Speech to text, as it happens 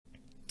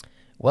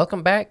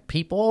Welcome back,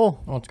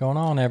 people. What's going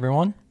on,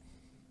 everyone?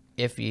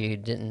 If you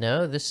didn't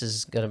know, this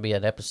is going to be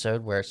an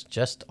episode where it's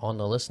just on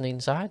the listening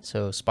side.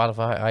 So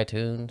Spotify,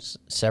 iTunes,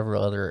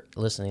 several other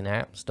listening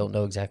apps. Don't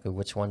know exactly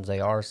which ones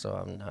they are, so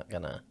I'm not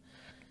going to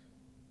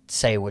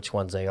say which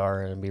ones they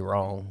are and be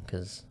wrong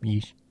because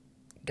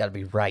got to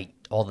be right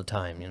all the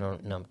time. You know?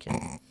 No, I'm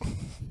kidding.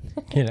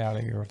 Get out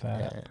of here with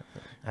that. Yeah,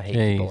 I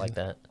hate people like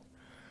that.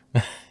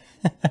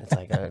 It's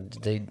like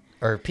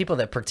or people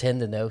that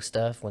pretend to know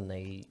stuff when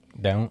they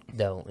Don't.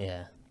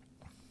 Yeah.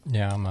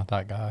 Yeah, I'm not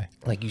that guy.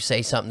 Like you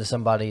say something to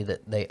somebody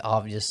that they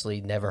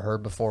obviously never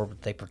heard before,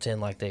 but they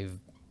pretend like they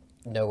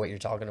know what you're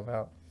talking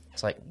about.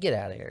 It's like, get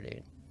out of here,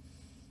 dude.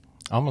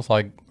 Almost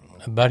like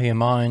a buddy of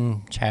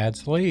mine, Chad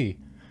Slee.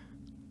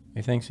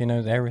 He thinks he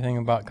knows everything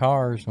about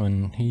cars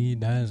when he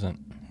doesn't.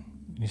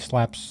 He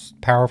slaps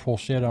powerful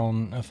shit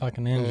on a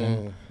fucking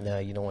engine. No,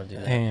 you don't want to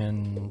do that.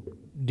 And,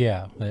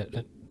 yeah,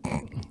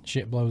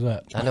 shit blows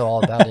up. I know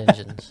all about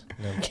engines.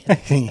 No, I'm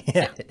kidding.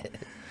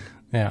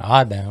 Yeah,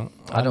 I don't.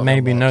 I don't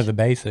maybe know know the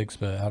basics,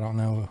 but I don't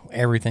know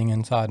everything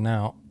inside and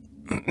out.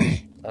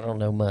 I don't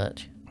know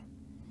much.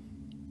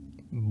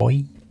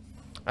 Boy.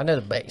 I know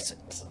the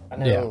basics. I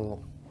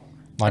know.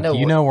 Like, I know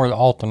you know where the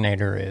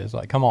alternator is.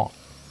 Like, come on.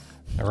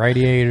 The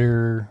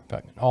radiator,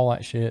 all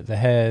that shit, the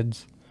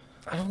heads.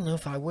 I don't know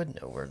if I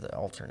would know where the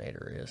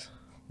alternator is.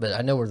 But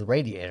I know where the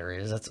radiator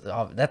is.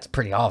 That's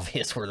pretty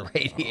obvious where the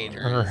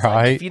radiator is. Right.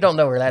 Like, if you don't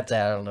know where that's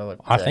at, I don't know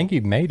what to I say. think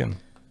you've made them,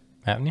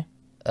 haven't you?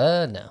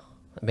 No.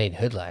 I made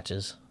hood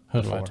latches.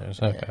 Hood before.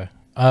 latches, okay. Yeah.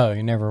 Oh,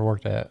 you never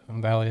worked at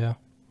Vallejo?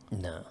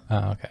 No.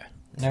 Oh, okay.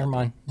 Never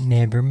mind.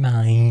 Never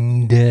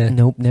mind.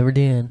 Nope, never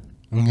did.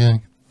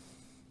 Okay.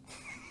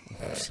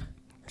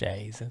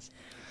 Jesus.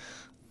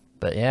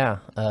 But yeah,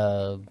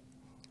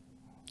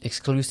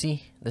 exclusive.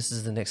 This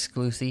is an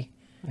exclusive.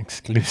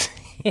 Exclusive.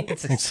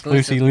 It's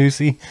Exclusive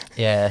Lucy.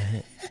 Yeah.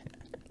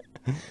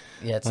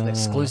 Yeah, it's an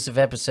exclusive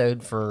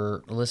episode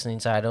for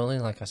listening side only,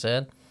 like I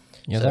said.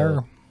 Yes, So,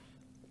 sir.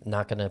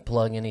 Not going to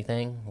plug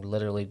anything. We're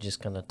literally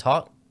just going to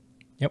talk.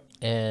 Yep.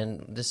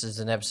 And this is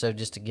an episode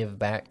just to give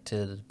back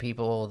to the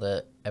people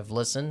that have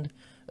listened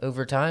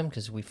over time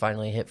because we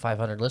finally hit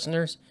 500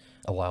 listeners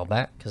a while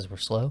back because we're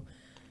slow.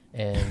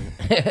 And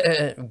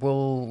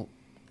we'll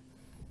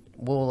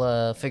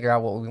figure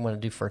out what we want to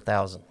do for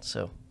 1,000.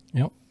 So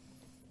Yep.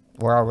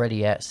 we're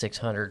already at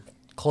 600,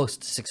 close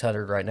to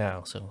 600 right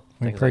now. So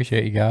We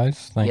appreciate you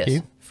guys. Thank you.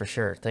 Yes, for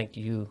sure. Thank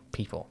you,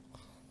 people,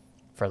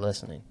 for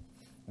listening.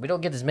 We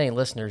don't get as many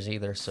listeners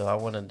either, so I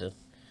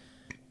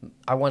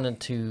wanted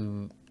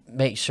to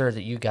make sure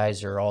that you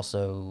guys are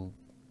also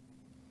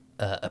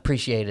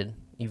appreciated,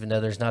 even though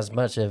there's not as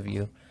much of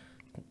you.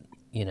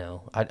 You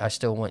know, I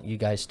still want you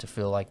guys to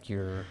feel like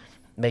you're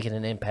making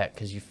an impact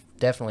because you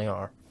definitely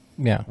are.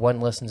 Yeah. One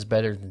listen's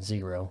better than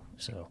zero.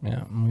 So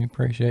Yeah, we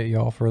appreciate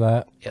y'all for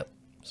that. yep.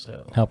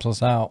 So Helps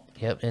us out.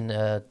 yep,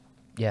 and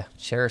yeah,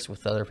 share us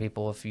with other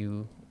people if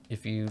you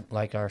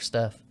like our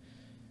stuff.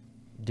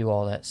 Do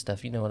all that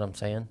stuff. You know what I'm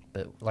saying.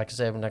 But like I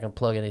said, we're not going to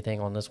plug anything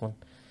on this one.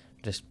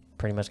 Just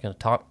pretty much going to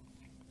talk.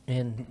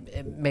 And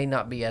it may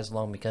not be as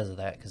long because of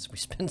that, because we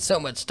spend so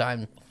much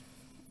time.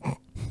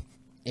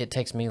 It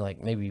takes me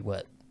like maybe,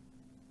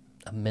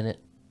 a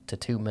minute to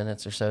 2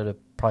 minutes or so to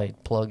probably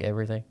plug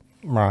everything.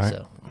 Right.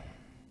 So,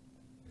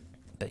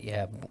 but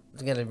yeah,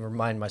 I'm going to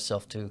remind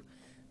myself to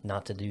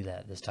not to do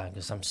that this time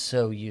because I'm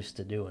so used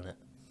to doing it.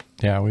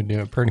 Yeah, we do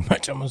it pretty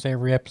much almost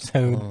every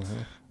episode,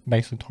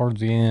 basically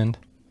towards the end.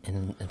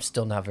 And I'm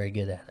still not very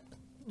good at it.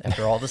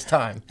 After all this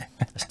time,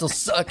 I still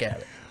suck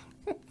at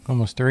it.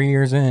 Almost 3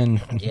 years in.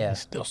 Yeah.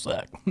 Still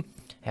suck.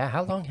 Yeah,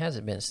 how long has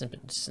it been?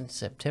 Since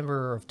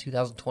September of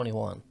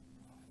 2021.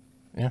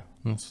 Yeah,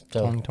 it's So-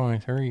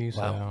 2023,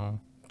 so Wow.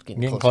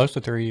 getting close to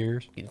 3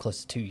 years. Getting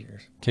close to 2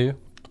 years. 2?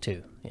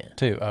 2, yeah.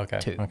 2, okay.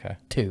 Two. Okay.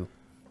 2.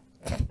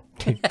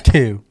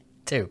 2.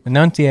 2.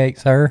 Enunciate,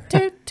 sir.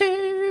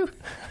 2.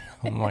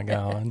 Oh my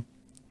God.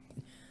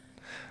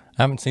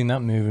 I haven't seen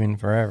that movie in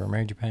forever.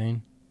 Major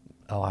Pain.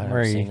 Oh, I Where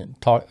haven't he seen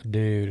it.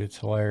 Dude, it's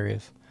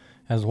hilarious.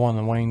 Has one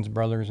of the Wayne's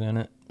brothers in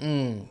it.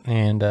 Mm.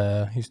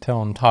 And he's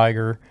telling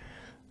Tiger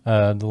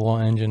the little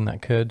engine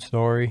that could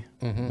story.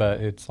 Mm-hmm.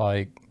 But it's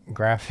like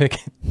graphic.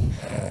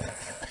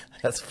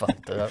 That's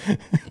fucked up.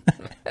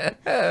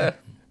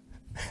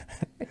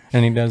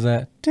 And he does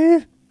that.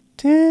 Doo,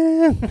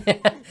 doo.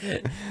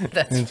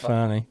 That's It's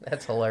funny.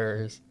 That's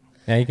hilarious.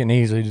 Yeah, you can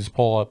easily just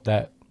pull up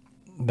that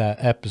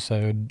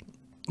episode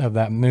of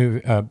that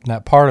movie,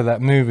 that part of that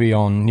movie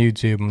on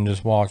YouTube and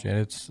just watch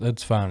it.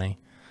 It's funny.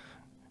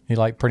 He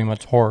like pretty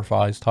much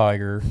horrifies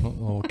Tiger,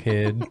 little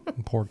kid,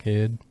 poor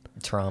kid.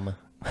 Trauma.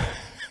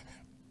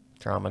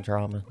 Drama.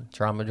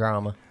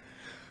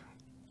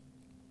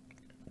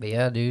 But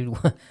yeah, dude,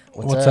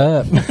 what's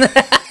up?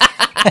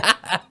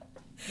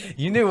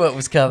 You knew what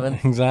was coming.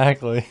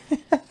 Exactly. Did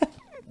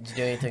you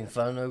do anything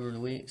fun over the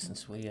week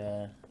since we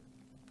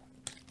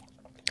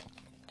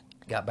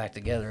got back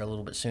together a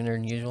little bit sooner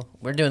than usual?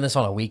 We're doing this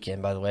on a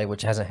weekend, by the way,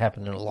 which hasn't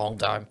happened in a long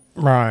time.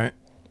 Right.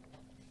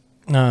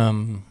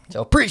 So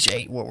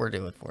appreciate what we're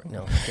doing for it.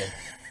 No, I'm kidding.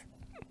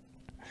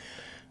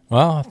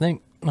 Well, I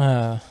think,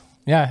 yeah,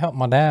 I helped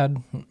my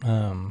dad,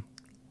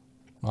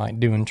 like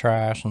doing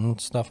trash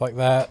and stuff like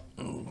that,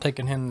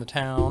 taking him to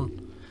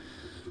town.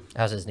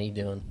 How's his knee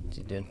doing? Is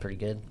he doing pretty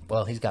good?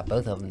 Well, he's got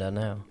both of them done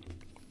now.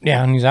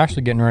 Yeah, and he's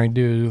actually getting ready to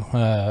do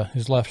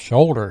his left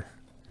shoulder.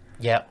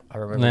 Yeah, I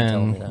remember you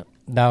telling me that.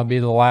 That'll be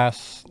the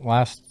last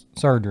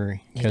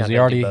surgery He's not he gonna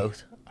already do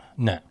both.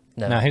 no.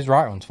 No. No, his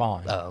right one's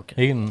fine. Oh, okay.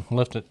 He can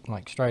lift it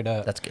like straight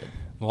up. That's good.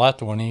 The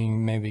left one he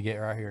can maybe get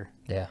right here.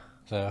 Yeah.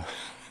 So,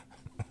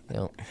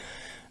 Yeah.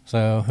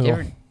 so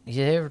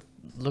You ever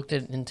looked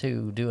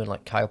into doing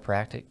like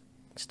chiropractic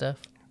stuff?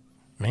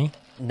 me?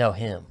 No,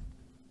 him.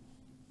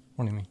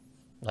 What do you mean?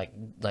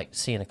 Like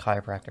seeing a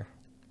chiropractor.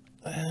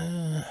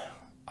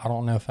 I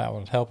don't know if that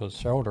would help his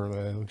shoulder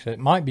though. 'Cause it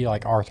might be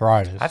like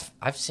arthritis.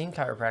 I've seen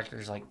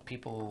chiropractors, like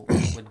people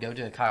would go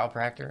to a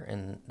chiropractor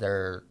and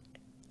their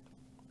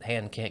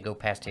hand can't go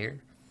past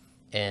here,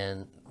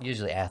 and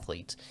usually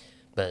athletes,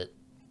 but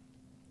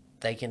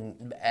they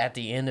can at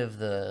the end of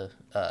the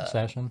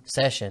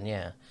Session.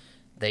 yeah,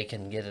 they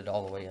can get it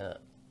all the way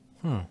up.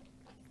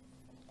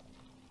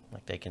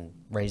 Like they can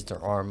raise their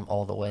arm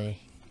all the way.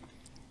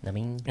 I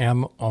mean, Yeah,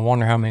 I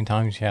wonder how many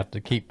times you have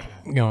to keep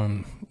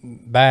going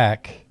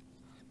back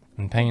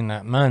and paying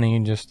that money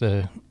just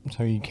so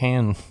you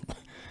can,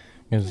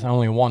 because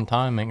only one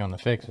time ain't gonna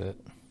fix it.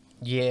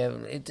 yeah,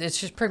 it's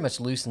just pretty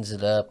much loosens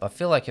it up. I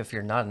feel like if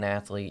you're not an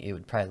athlete, it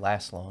would probably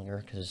last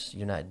longer because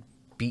you're not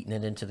beating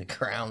it into the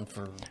ground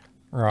for,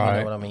 Right. you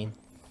know what I mean?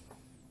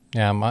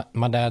 Yeah,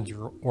 my dad's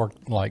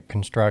worked like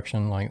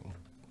construction, like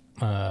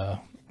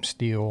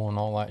steel and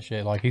all that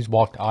shit. Like he's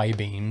walked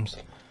I-beams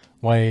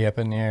way up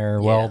in the air,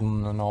 Yeah.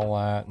 welding and all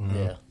that. And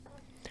Yeah.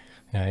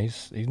 yeah,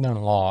 he's done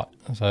a lot.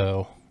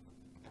 So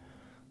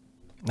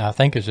I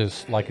think it's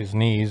just like his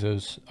knees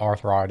is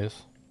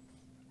arthritis,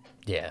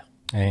 Yeah.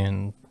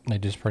 and they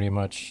just pretty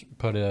much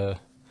put a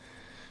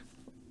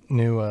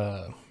new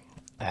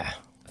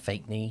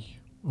Fake knee,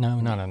 no,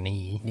 not a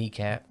knee,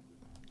 kneecap.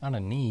 not a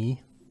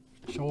knee,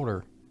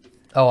 shoulder.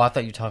 Oh, I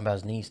thought you were talking about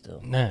his knee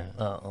still. No,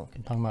 Oh, okay.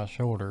 I'm talking about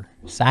shoulder.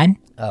 Son?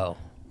 Oh.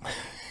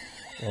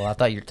 Well, I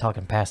thought you were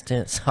talking past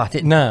tense. So I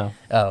didn't. No.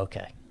 Oh,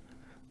 okay.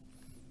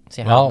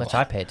 See how Well, much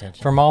I pay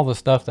attention. From all the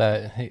stuff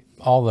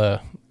all the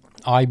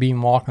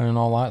I-beam walking and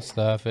all that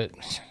stuff,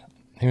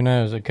 who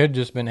knows? It could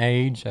just been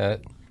age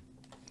that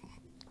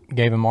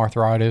gave him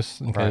arthritis,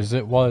 because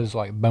it was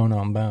like bone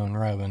on bone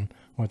rubbing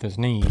with his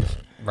knees.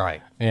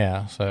 Right.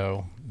 Yeah,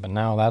 so, but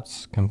now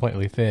that's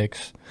completely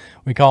fixed.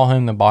 We call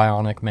him the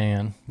Bionic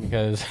Man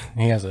because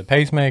he has a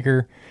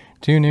pacemaker,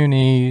 2 new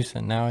knees,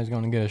 and now he's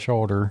going to get a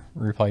shoulder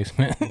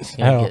replacement.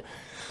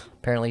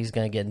 Apparently, he's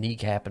going to get a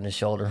kneecap in his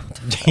shoulder.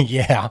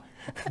 Yeah,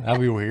 that'd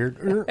be weird.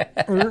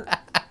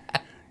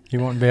 He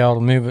won't be able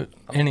to move it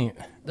any.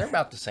 They're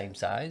about the same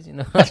size, you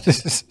know.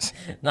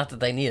 Not that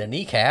they need a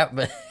kneecap,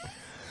 but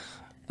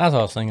That's what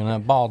I was thinking,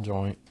 that ball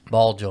joint.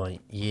 ball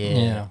joint.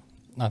 Yeah.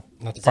 Yeah,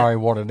 that's probably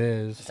what it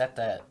is. Is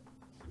that?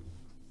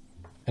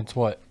 It's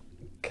what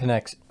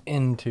connects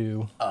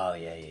into. Oh,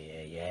 yeah.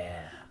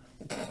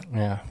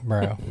 Yeah,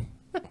 bro.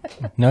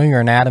 Know your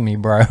anatomy,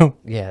 bro.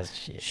 Yeah,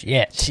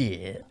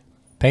 shit.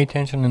 Pay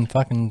attention in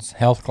fucking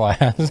health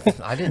class.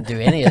 I didn't do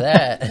any of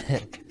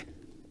that.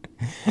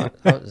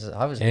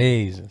 I was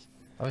Jesus.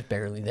 I was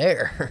barely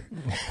there,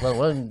 let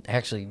alone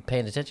actually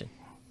paying attention.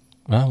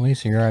 Well, at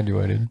least you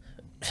graduated.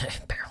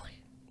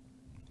 Barely.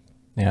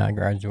 Yeah, I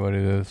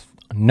graduated with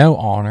no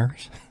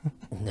honors.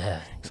 Nah.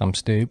 'Cause I'm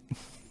stupid.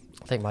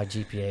 I think my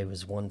GPA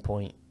was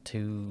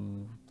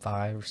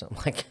 1.25 or something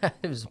like that.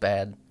 It was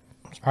bad.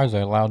 I'm surprised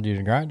they allowed you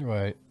to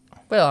graduate.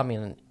 Well, I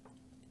mean,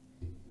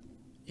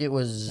 it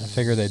was. I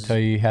figured they'd tell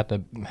you had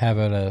to have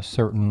it a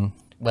certain.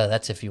 Well,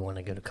 that's if you want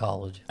to go to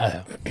college.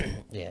 Oh.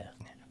 Yeah.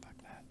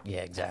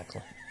 Yeah,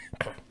 exactly.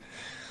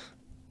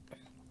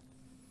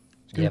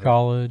 Go to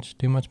college,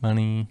 too much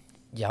money.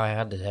 Yeah, I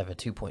had to have a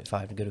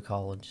 2.5 to go to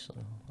college, so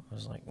I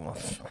was like, well,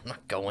 I'm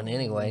not going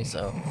anyway,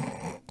 so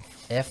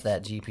F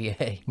that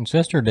GPA. And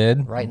sister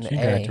did. Right in the She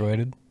A.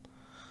 graduated.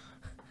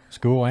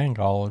 School and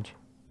college.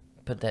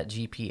 Put that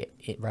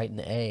GPA right in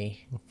the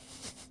A.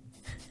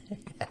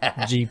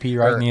 GP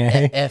right Or in the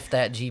A. F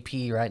that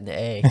GP right in the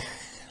A.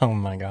 Oh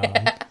my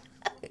God.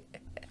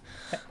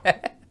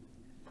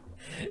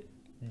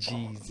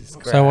 Jesus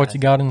Christ. So what you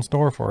got in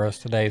store for us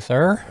today,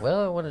 sir?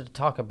 Well, I wanted to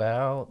talk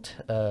about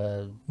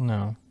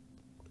No.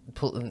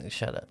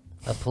 shut up.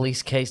 A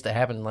police case that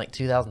happened in like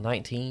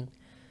 2019,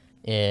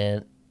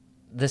 and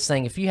this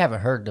thing. If you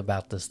haven't heard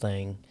about this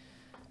thing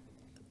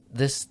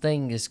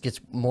gets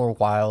more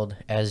wild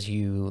as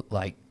you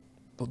like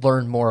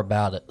learn more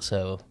about it.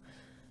 So,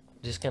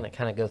 just gonna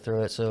kind of go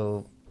through it.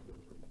 So,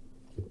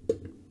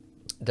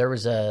 there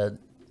was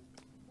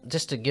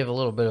just to give a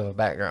little bit of a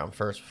background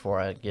first before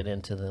I get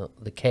into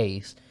the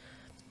case.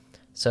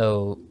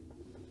 So,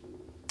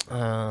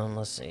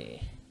 let's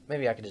see.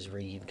 Maybe I could just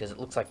read, because it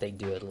looks like they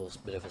do a little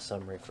bit of a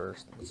summary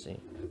first. Let's see.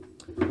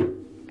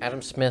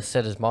 Adam Smith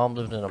said his mom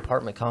lived in an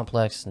apartment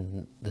complex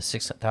in the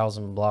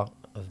 6,000 block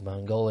of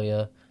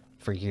Mongolia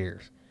for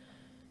years.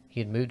 He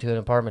had moved to an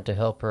apartment to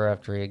help her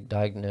after he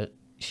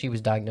she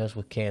was diagnosed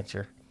with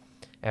cancer.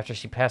 After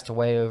she passed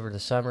away over the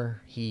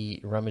summer,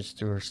 he rummaged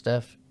through her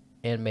stuff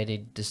and made a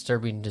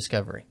disturbing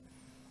discovery.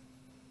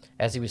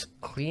 As he was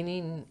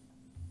cleaning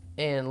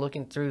and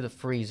looking through the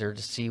freezer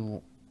to see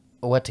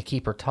what to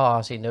keep or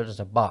toss, he noticed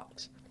a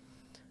box.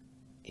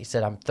 He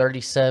said, I'm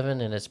 37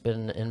 and it's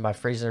been in my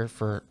freezer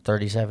for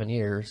 37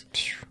 years.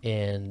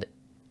 And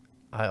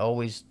I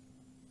was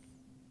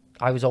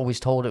always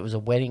told it was a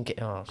wedding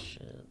cake. Oh,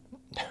 shit.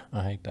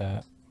 I hate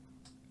that.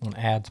 When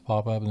ads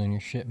pop up and then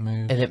your shit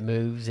moves. And it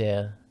moves,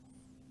 yeah.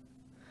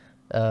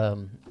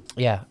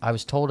 Yeah, I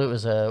was told it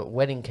was a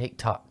wedding cake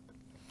top.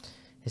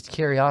 His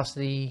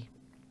curiosity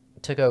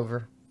took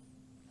over.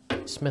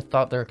 Smith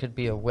thought there could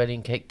be a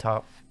wedding cake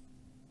top.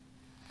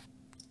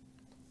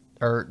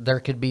 Or there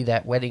could be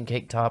that wedding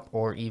cake top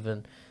or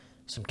even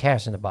some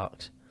cash in the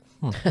box.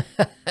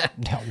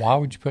 Why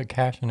would you put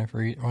cash in a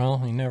freezer?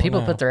 Well, you never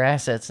People know. put their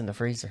assets in the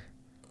freezer.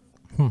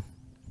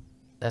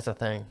 That's a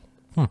thing.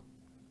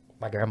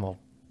 My grandma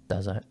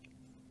does that.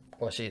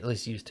 Well, she at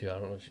least used to. I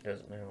don't know if she does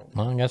it now.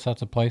 Well, I guess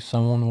that's a place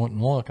someone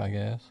wouldn't look, I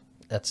guess.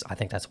 I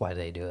think that's why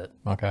they do it.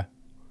 Okay.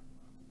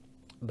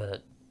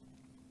 But,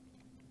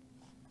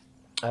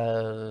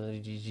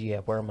 yeah,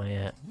 where am I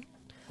at?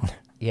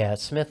 Yeah,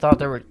 Smith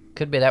thought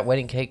could be that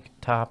wedding cake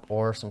top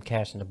or some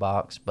cash in the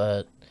box,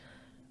 but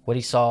what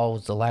he saw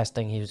was the last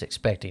thing he was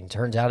expecting.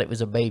 Turns out it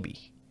was a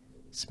baby,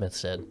 Smith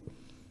said.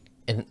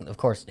 And, of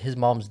course, his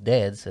mom's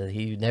dead, so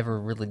he never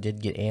really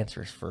did get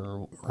answers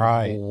for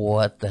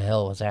what the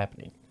hell was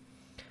happening.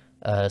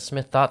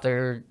 Smith thought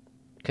there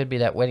could be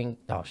that wedding...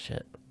 Oh,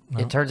 shit. No.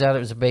 It turns out it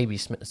was a baby,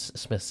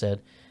 Smith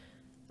said.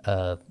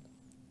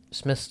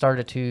 Smith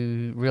started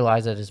to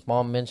realize that his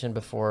mom mentioned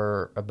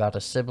before about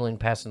a sibling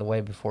passing away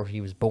before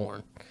he was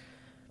born.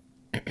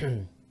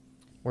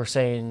 We're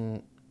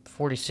saying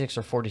 46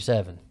 or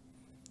 47.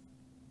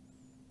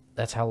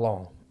 That's how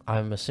long.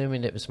 I'm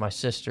assuming it was my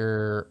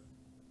sister.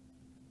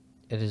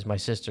 It is my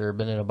sister.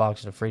 Been in a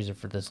box in the freezer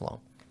for this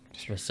long.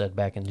 Smith said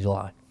back in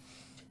July.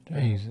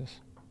 Jesus.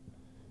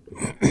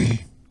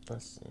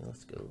 Let's see.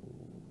 Let's go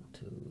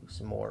to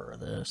some more of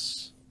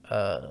this.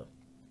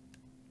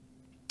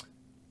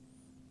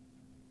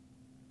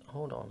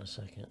 Hold on a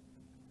second.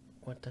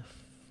 What the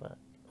fuck?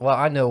 Well,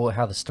 I know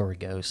how the story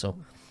goes, so...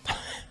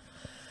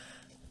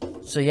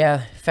 So,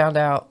 yeah, found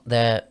out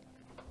that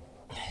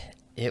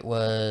it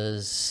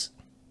was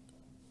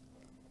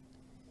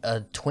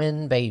a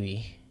twin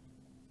baby.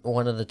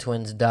 One of the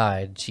twins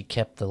died. She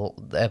kept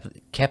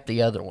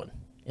the other one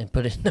and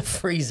put it in the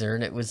freezer,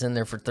 and it was in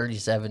there for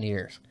 37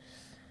 years.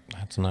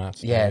 That's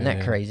nuts. Yeah, isn't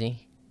that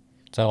crazy?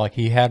 So, like,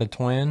 he had a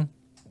twin?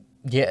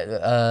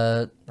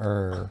 Yeah,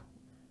 Or...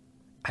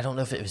 I don't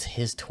know if it was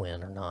his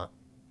twin or not.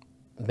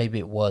 Maybe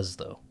it was,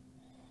 though.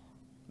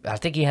 I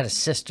think he had a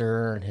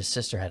sister, and his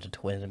sister had a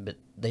twin, but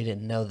they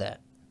didn't know that.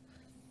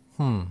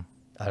 I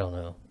don't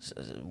know. It's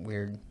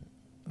weird.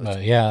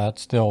 But yeah,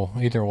 that's still,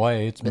 either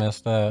way, it's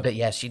messed up. But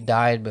yeah, she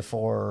died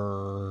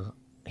before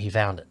he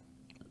found it.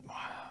 Wow.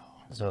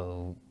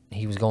 So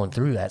he was going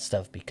through that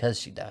stuff because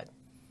she died.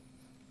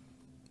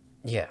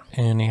 Yeah.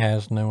 And he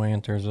has no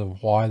answers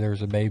of why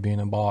there's a baby in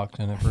a box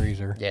in a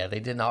freezer. Yeah, they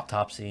did an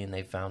autopsy and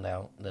they found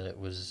out that it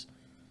was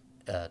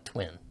a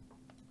twin.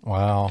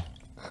 Wow.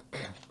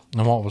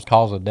 And what was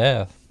cause of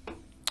death?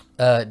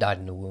 It died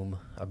in the womb,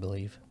 I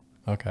believe.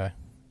 Okay.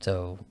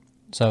 So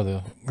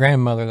the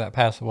grandmother that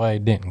passed away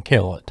didn't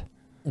kill it.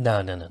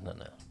 No.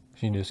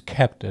 She just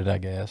kept it, I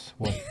guess,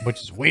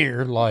 which is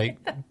weird. Like,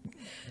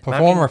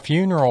 perform a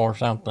funeral or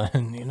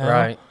something, you know?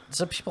 Right.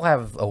 Some people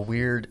have a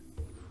weird,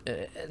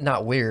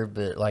 not weird,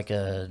 but like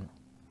a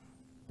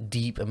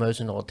deep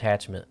emotional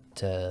attachment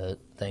to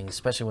things,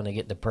 especially when they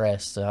get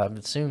depressed. So I'm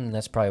assuming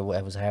that's probably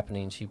what was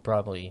happening. She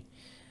probably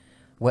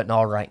wasn't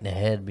all right in the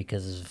head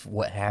because of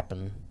what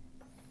happened.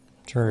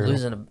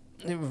 True.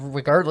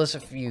 Regardless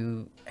if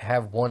you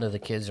have one of the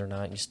kids or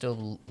not, you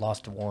still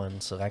lost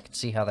one. So I could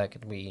see how that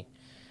could be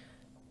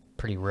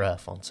pretty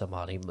rough on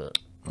somebody. But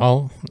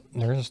well,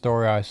 there's a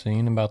story I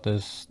seen about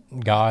this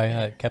guy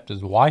that kept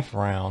his wife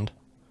around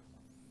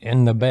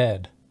in the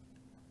bed.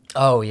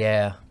 Oh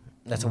yeah,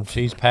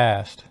 she's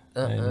passed,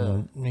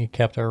 and he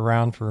kept her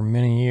around for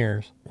many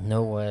years.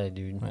 No way,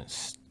 dude. It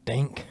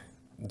stink.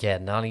 Yeah,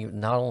 not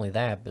only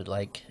that, but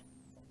like,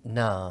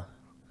 nah.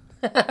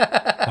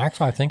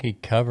 Actually, I think he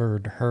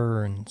covered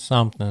her in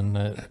something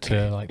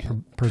to like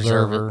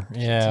preserve her.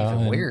 Yeah, it's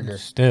even weirder.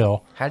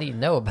 Still, how do you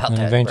know about and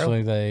that?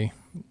 Eventually, they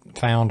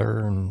found her,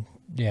 and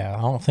yeah,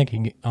 I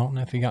don't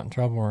know if he got in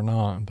trouble or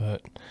not,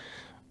 but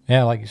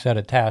yeah, like you said,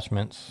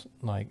 attachments.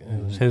 Like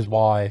it was his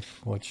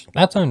wife, which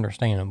that's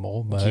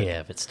understandable, but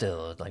yeah, but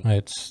still, like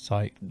it's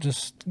like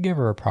just give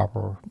her a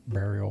proper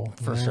burial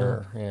for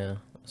sure. Yeah,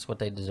 that's what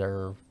they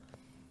deserve.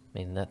 I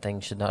mean, that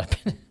thing should not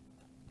have been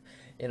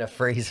in a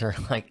freezer.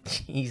 Like,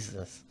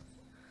 Jesus.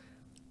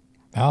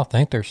 I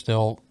think there's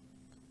still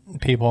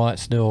people that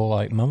still,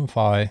 like,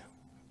 mummify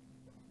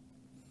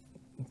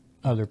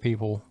other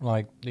people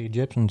like the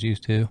Egyptians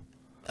used to.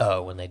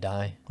 Oh, when they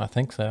die? I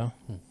think so.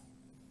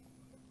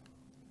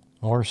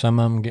 Or some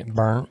of them get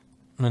burnt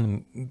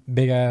in a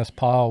big ass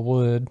pile of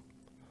wood.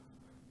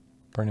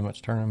 Pretty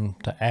much turn them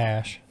to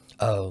ash.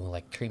 Oh,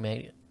 like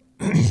cremated?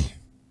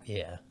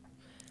 Yeah.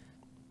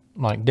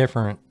 Like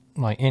different,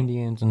 like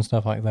Indians and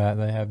stuff like that,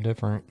 they have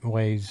different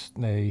ways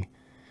they,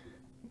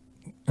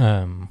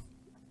 I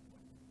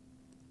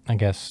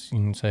guess you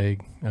can say,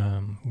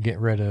 get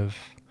rid of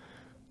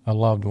a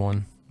loved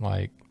one.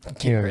 Like,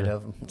 Get rid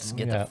of them. Just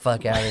get the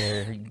fuck out of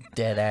there, you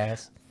dead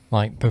ass.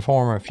 Like,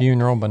 perform a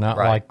funeral, but not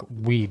Right. like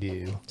we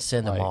do.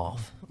 Send them Like,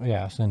 off.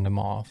 Yeah, send them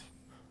off.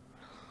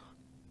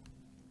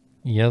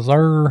 Yes,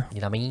 sir. You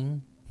know what I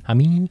mean? I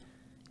mean,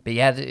 But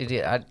yeah,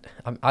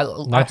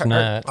 That's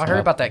nuts. I heard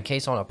about that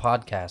case on a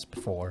podcast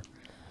before,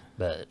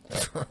 but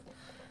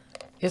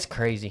it's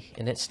crazy,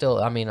 and it's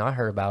still. I mean, I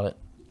heard about it.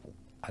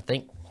 I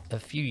think a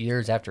few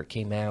years after it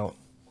came out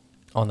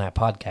on that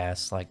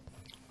podcast. Like,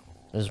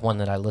 it was one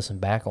that I listened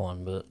back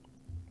on, but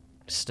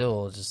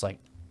still, it's just like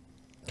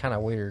kind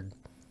of weird.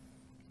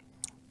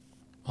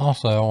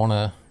 also, I want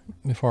to,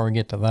 before we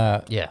get to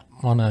that, Yeah.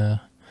 want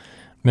to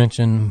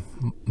mention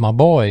my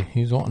boy.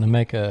 He's wanting to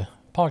make a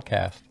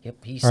podcast. Yep.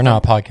 Or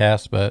not a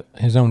podcast, but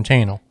his own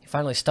channel. He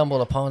finally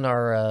stumbled upon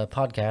our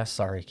podcast.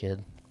 Sorry,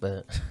 kid,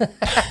 but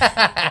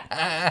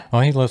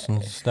Well, he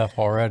listens to stuff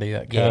already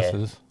that Yeah.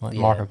 cusses, like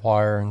Yeah.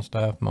 Markiplier and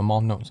stuff. My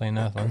mom don't say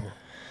nothing,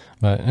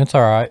 but it's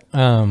all right.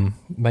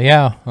 But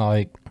yeah,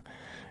 like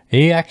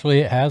he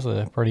actually has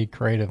a pretty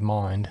creative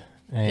mind,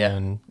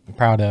 and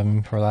proud of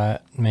him for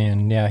that.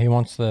 Man, yeah, he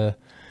wants to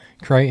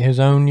create his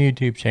own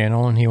YouTube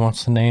channel, and he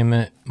wants to name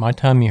it "My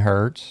Tummy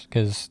Hurts"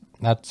 because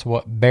that's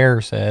what Bear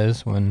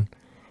says when,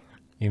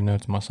 even though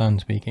it's my son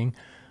speaking,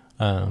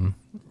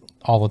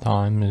 all the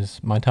time is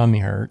 "my tummy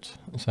hurts."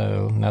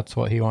 So that's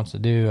what he wants to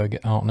do. I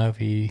don't know if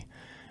he,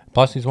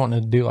 plus he's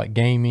wanting to do like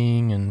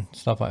gaming and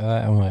stuff like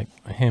that, and like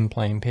him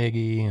playing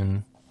Piggy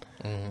and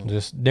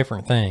just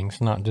different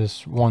things, not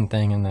just one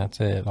thing and that's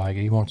it. Like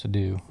he wants to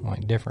do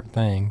like different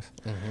things.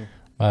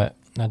 But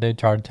I did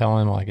try to tell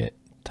him like it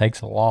takes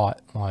a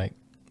lot. Like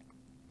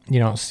you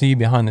don't see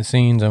behind the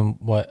scenes and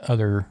what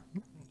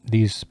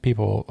these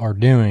people are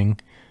doing,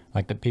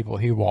 like the people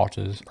he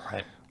watches.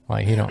 right.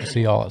 Like he don't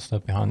see all that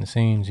stuff behind the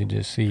scenes. He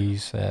just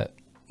sees that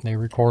they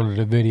recorded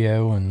a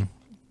video and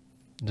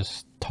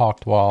just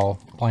talked while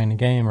playing the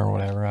game or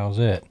whatever. That was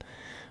it.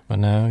 But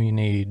no, you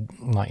need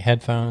like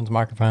headphones,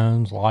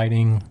 microphones,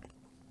 lighting,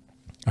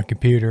 a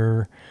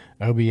computer,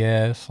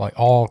 OBS, like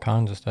all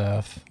kinds of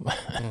stuff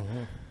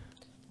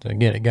to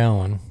get it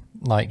going.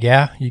 Like,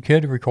 yeah, you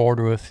could record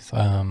with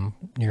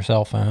your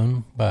cell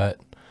phone, but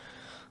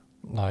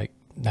like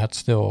that's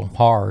still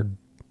hard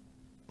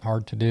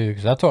to do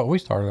because that's what we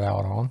started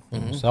out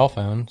on, cell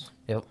phones.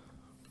 Yep.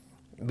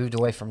 Moved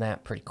away from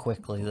that pretty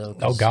quickly though.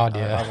 Oh, 'cause God,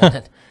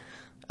 yeah.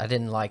 I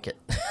didn't like it.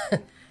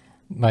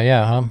 But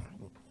yeah,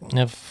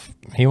 if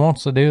he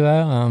wants to do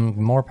that,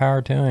 more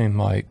power to him.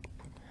 Like,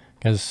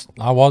 because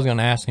I was going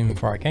to ask him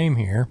before I came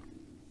here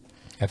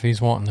if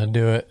he's wanting to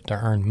do it to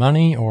earn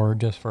money or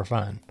just for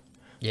fun.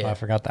 Yeah. But I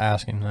forgot to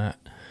ask him that.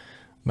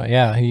 But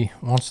yeah, he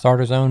wants to start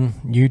his own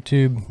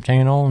YouTube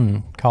channel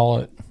and call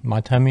it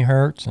 "My Tummy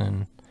Hurts,"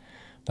 and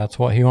that's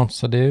what he wants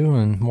to do,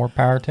 and more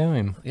power to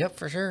him. Yep,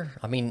 for sure.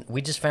 I mean,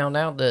 we just found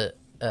out that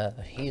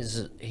he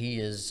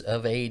is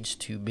of age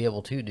to be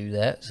able to do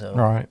that. So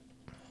Right.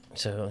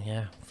 So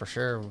yeah, for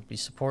sure, we'll be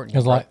supporting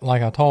you. Because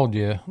like I told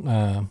you,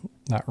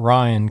 that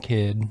Ryan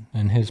kid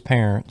and his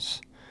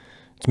parents,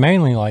 it's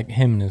mainly like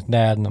him and his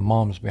dad, and the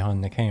mom's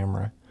behind the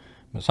camera.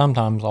 But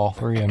sometimes all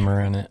three of them are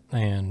in it,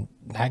 and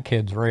that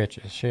kid's rich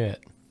as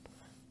shit.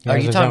 Are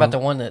you talking about the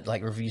one that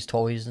like reviews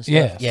toys and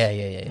stuff? Yes.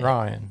 Yeah.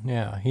 Ryan,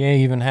 yeah. He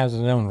even has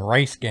his own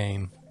race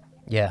game.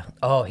 Yeah.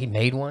 Oh, he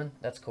made one?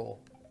 That's cool.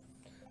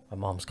 My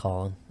mom's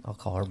calling. I'll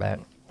call her back.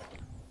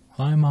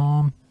 Hi,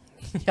 Mom.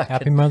 I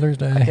Happy could-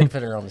 Mother's I Day. could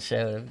put her on the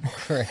show. That'd be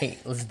great.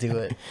 Let's do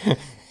it.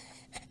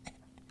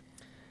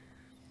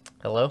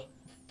 Hello?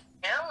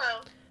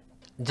 Hello.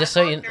 Just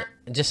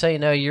so you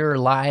know, you're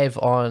live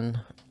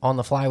on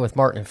the fly with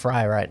Martin and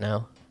Fry right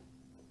now.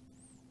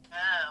 Oh,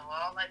 well,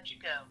 I'll let you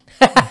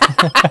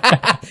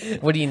go.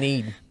 What do you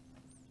need?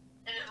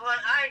 And when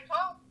I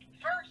called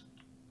first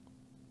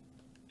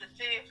to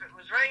see if it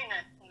was raining,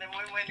 and then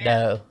we went in.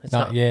 No, it's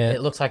Not yet.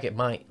 It looks like it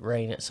might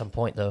rain at some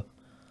point though.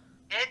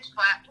 It's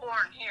flat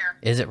pouring here.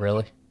 Is it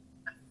really?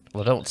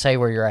 Well, don't say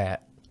where you're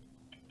at.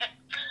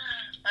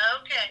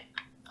 Okay.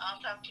 I'll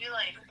talk to you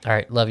later. All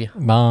right, love you.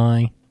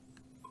 Bye.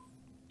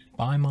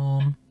 Bye,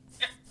 Mom.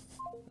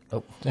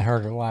 Oh. I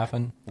heard her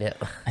laughing. Yeah.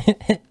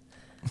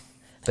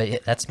 But yeah,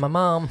 that's my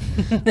mom.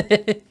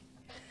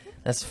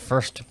 That's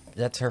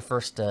her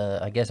first,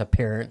 I guess,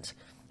 appearance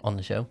on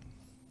the show.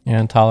 Yeah,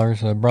 and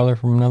Tyler's a brother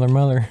from another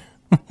mother.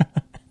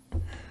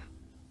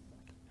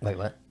 Wait,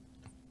 what?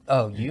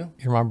 Oh, you?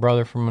 You're my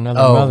brother from another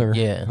Oh, mother.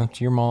 yeah. That's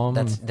your mom.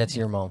 That's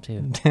your mom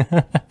too.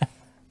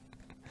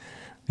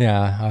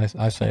 Yeah,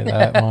 I say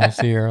that when I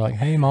see her. Like,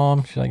 hey,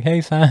 Mom. She's like,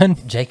 hey, son.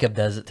 Jacob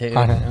does it too.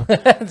 I know.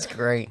 That's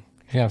great.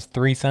 She has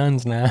 3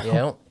 sons now.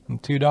 Yep.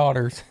 And 2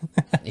 daughters.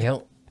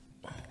 Yep.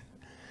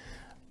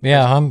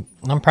 Yeah,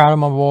 I'm proud of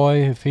my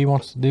boy. If he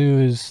wants to do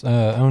his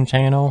own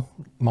channel,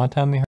 My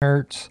Tummy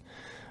Hurts,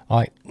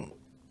 like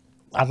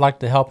I'd like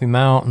to help him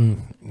out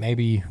and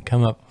maybe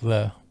come up with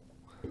a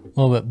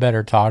little bit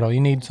better title. You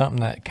need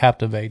something that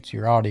captivates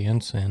your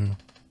audience, and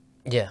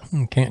Yeah.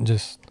 you can't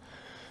just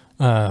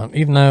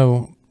even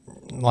though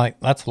like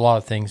that's a lot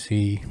of things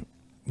he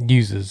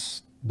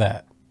uses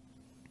that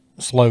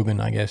slogan,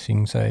 I guess you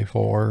can say,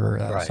 for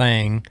Right.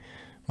 saying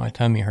my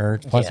tummy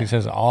hurts. Plus, he Yeah.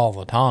 says it all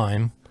the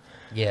time.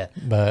 Yeah.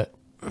 But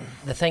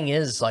The thing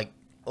is, like,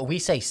 we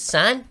say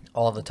son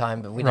all the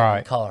time, but we don't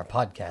Right. call our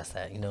podcast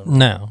that, you know?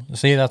 no,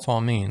 see, that's what I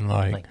mean.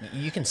 Like,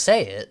 you can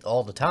say it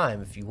all the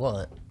time if you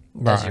want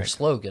as your Right.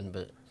 slogan,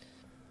 but,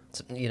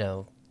 you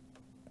know,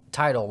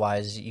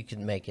 title-wise, you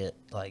can make it,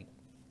 like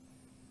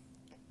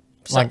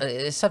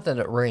it's something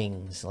that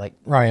rings, like,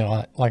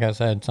 right, like I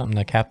said, something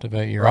to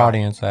captivate your Right.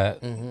 audience that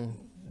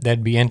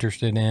they'd be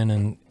interested in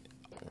and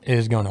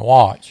is going to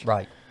watch.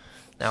 right.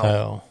 Now,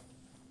 So,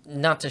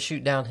 not to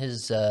shoot down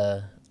his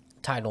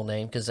title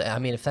name, because, I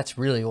mean, if that's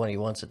really what he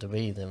wants it to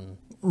be, then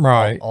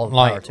right, all the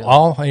power like to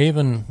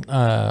him.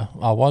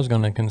 I was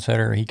going to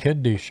consider he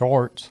could do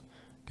shorts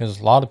because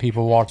a lot of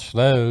people watch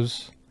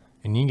those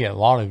and you get a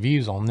lot of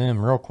views on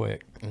them real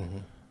quick.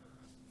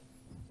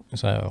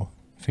 So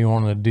if you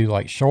wanted to do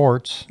like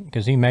shorts,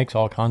 because he makes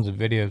all kinds of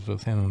videos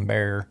with him and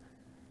Bear,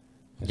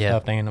 Yeah.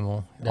 stuffed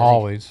animal, Does he?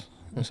 always.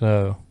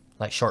 So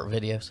Like short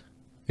videos.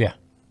 yeah,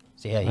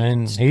 So, yeah,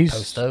 and he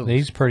posts those.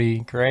 he's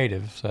pretty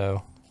creative.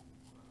 So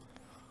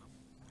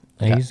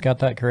Okay. he's got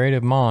that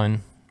creative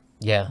mind,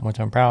 Yeah. which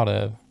I'm proud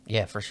of.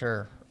 Yeah, for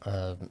sure.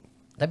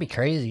 That'd be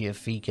crazy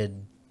if he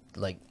could,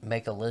 like,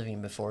 make a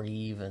living before he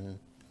even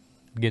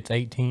Gets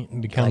 18,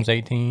 becomes like,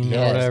 18 or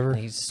whatever.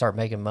 He start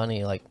making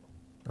money. Like,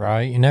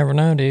 Right? You never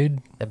know,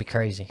 dude. that'd be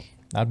crazy.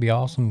 That'd be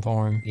awesome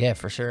for him. Yeah,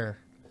 for sure.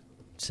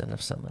 Send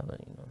us some of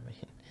it. You know what I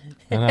mean?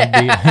 And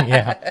that'd be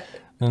yeah.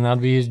 And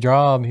that'd be his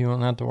job. He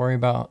wouldn't have to worry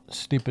about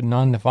stupid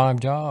 9-to-5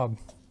 job.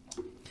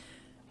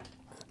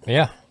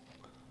 Yeah.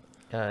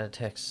 Gotta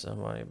text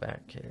somebody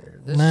back here.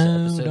 This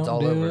No, episode's don't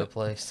all do over it. the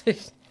place.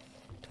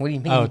 What do you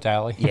mean? Oh, it's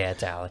Allie. Yeah,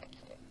 it's Allie.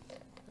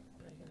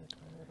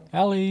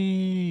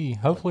 Allie.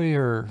 Hopefully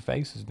her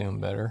face is doing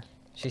better.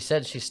 She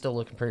said she's still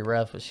looking pretty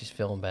rough, but she's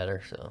feeling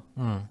better. So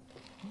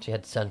she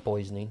had sun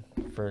poisoning.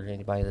 For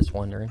anybody that's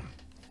wondering.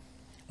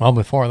 Well,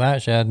 before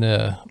that, she had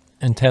the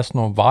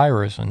intestinal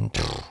virus, and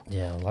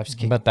Yeah, life's I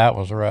kicking. bet that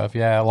was rough.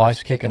 Yeah,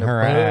 life's kicking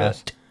her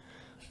ass.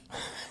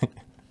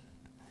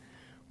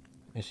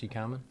 Is she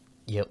coming?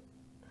 Yep.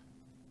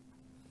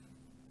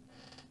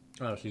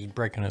 Oh, she's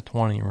breaking a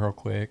 20 real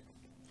quick.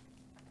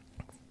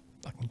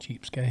 Fucking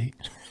cheapskate.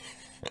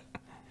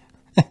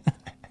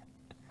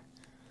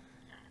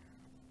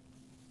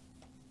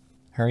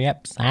 Hurry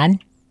up, son.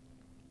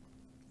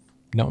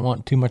 Don't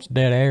want too much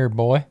dead air,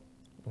 boy.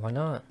 Why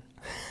not?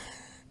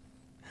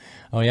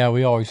 Oh yeah,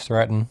 we always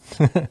threaten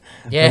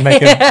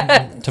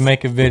Yeah. to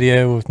make a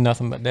video with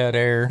nothing but dead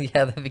air.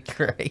 Yeah, that'd be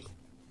great.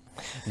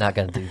 Not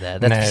gonna do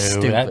that. That's No,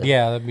 stupid.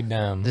 that'd be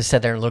dumb. Just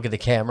sit there and look at the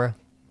camera.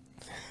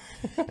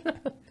 All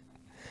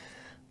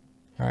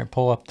right,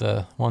 pull up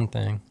the one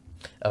thing.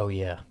 Oh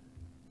yeah.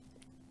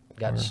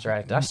 Got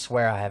distracted. I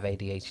swear I have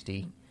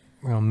ADHD.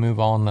 We're gonna move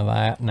on to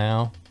that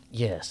now.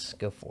 Yes,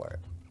 go for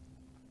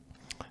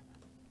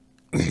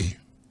it.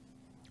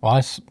 Well,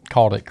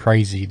 called it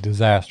crazy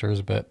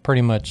disasters, but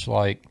pretty much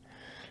like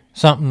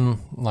something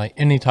like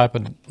any type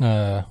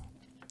of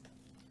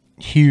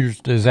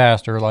huge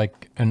disaster,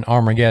 like an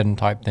Armageddon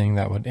type thing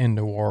that would end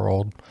the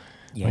world.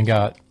 Yeah. We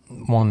got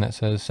one that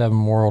says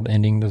 7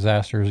 world-ending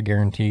disasters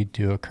guaranteed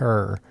to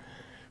occur.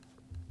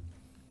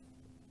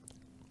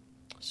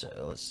 So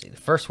let's see. The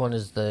first one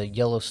is the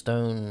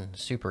Yellowstone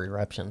super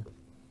eruption.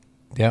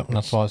 Yep,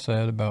 that's what I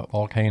said about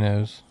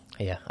volcanoes.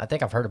 Yeah, I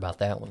think I've heard about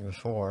that one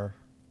before.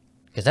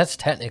 Because that's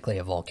technically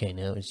a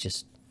volcano. It's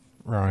just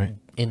Right,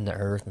 in the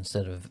earth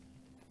instead of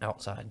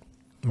outside.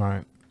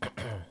 right.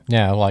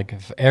 Yeah, like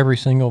if every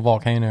single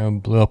volcano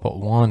blew up at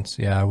once,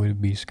 yeah,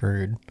 we'd be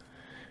screwed.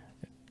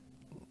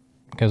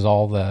 Because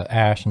all the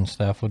ash and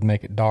stuff would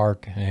make it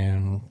dark,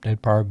 and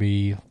it'd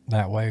probably be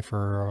that way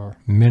for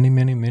many,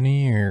 many,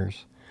 many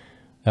years.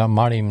 That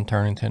might even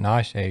turn into an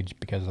ice age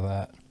because of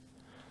that.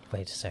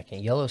 Wait a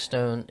second.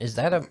 Yellowstone, is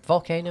that a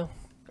volcano?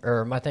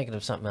 Or am I thinking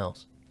of something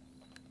else?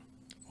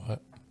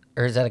 What?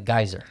 Or is that a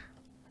geyser?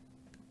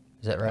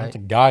 Is that right? It's a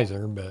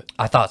geyser, but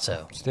I thought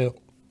so. still.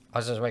 I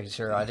was just making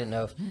sure. I didn't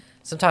know if...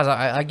 Sometimes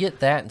I get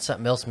that and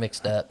something else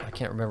mixed up. I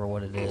can't remember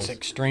what it It's is.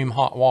 extreme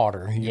hot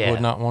water. You Yeah.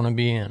 would not want to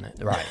be in it.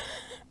 Right.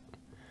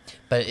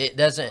 But it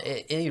doesn't...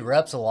 It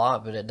erupts a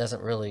lot, but it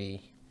doesn't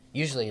really...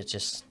 Usually it's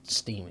just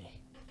steamy.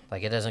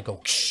 Like, it doesn't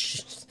go...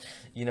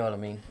 You know what I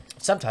mean?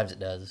 Sometimes it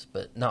does,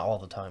 but not all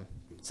the time.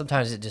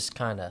 Sometimes it just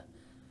kind of...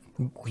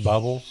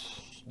 Bubbles.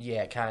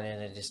 Yeah, kind of,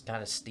 and it just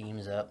kind of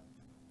steams up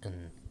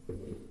and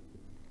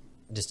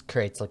just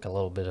creates like a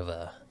little bit of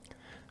a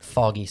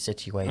foggy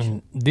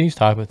situation. And these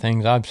type of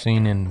things I've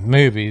seen in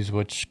movies,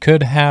 which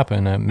could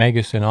happen, a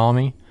mega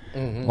tsunami,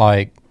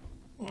 like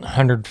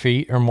 100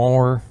 feet or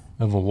more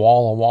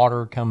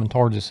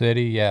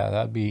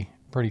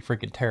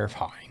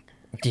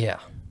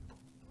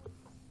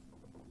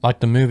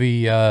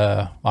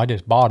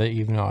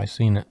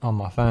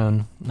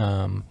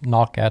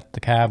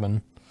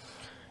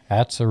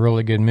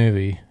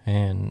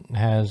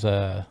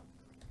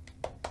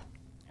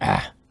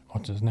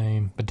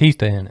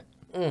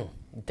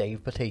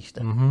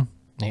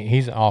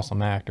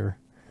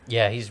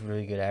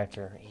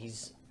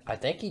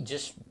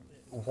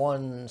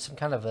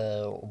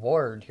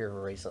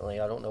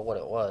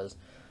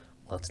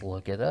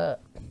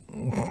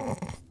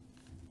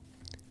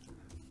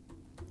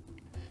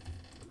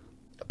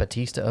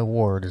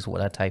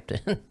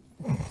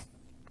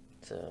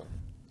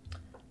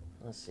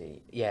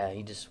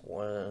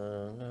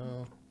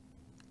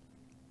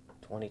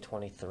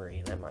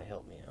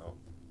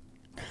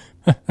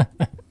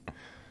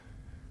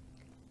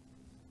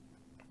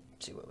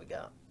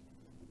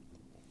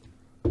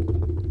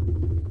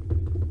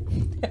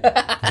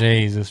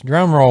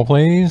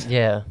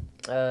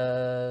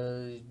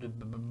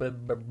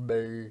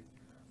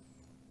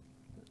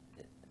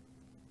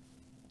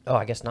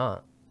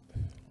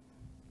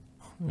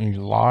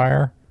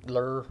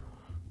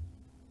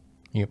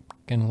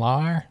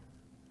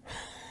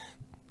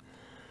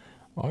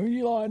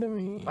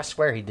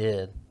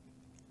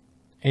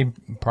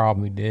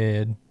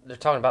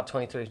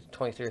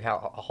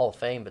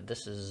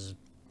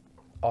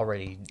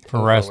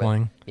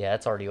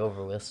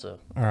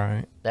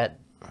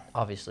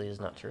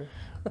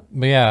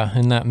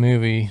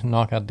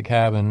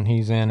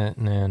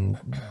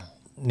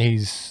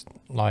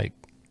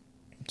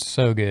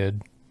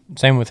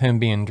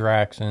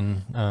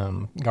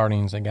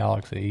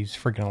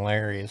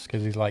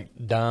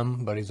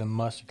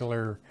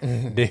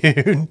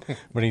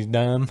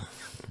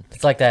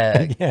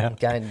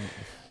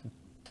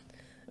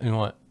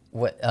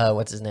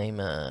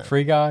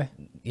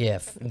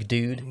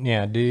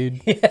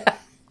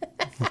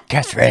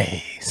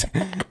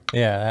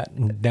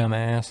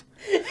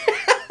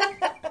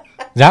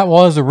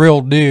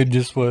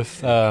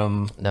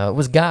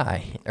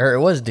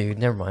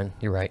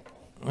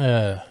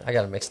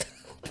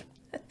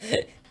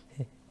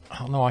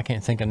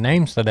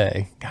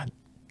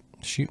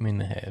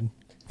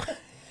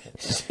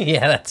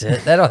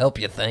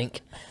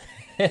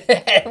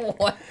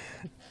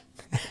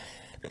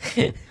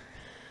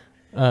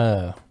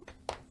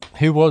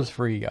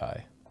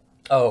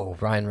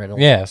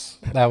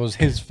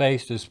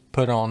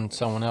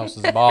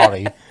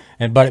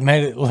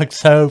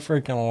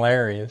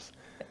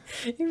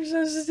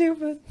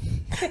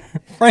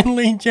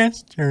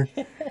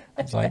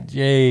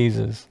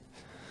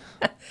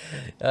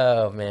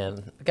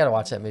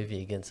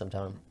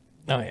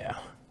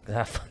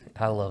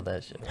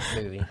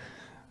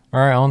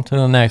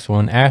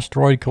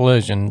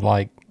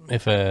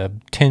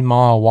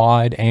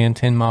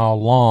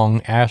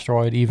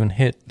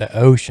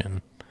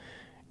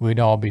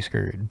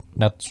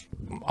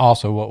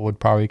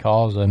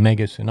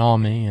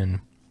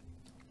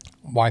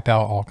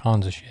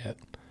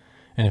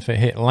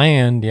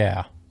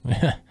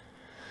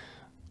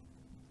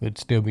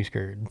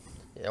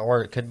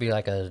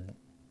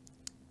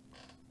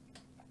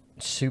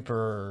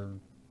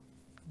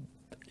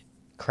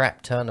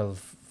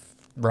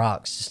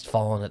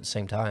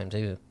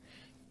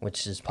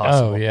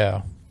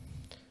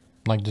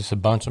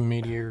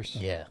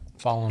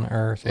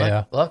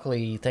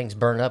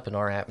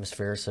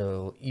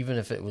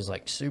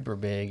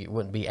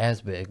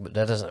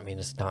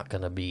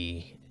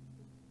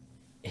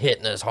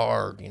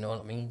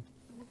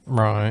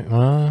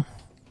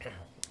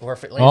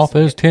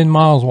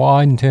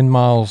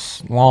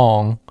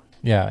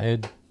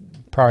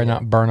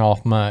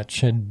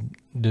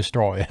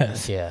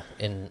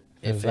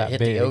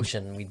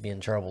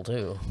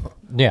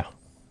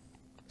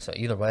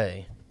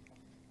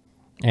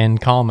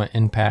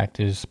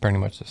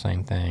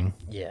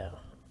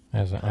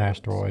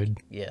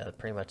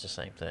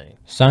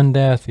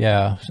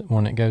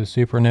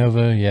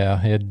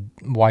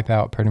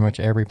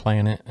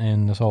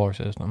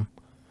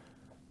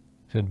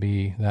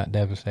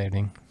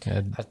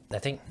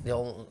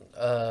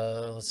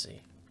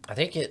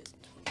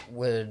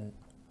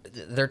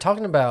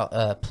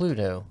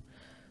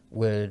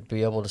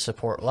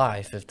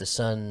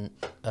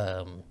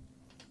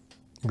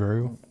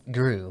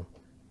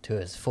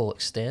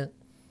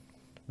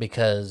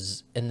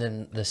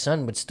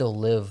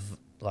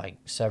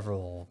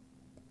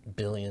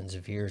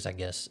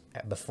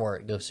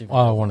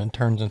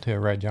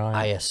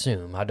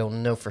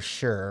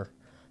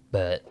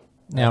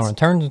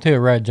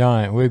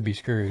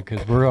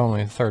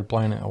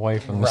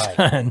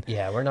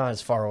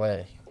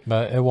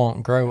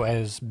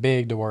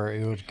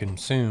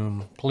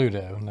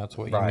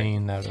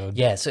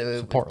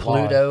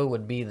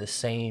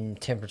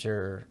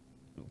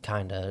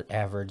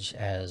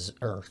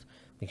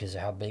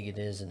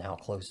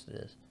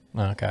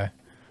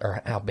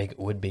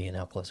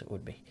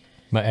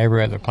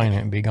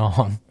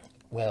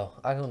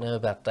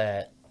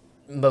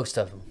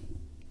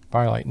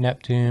Probably like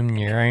Neptune,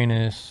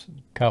 Uranus,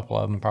 a couple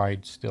of them probably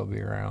still be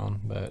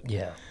around. But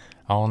Yeah.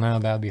 I don't know.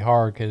 That'd be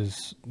hard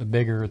because the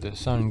bigger the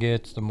sun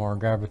gets, the more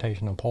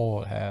gravitational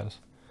pull it has.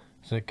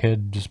 So it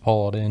could just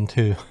pull it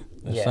into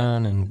the Yeah.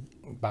 sun and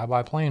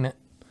bye-bye planet.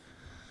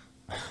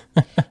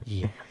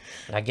 Yeah.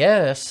 I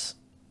guess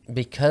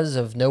because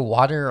of no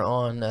water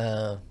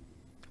on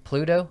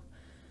Pluto.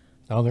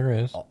 Oh, there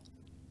is.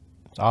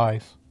 It's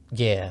ice.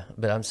 Yeah,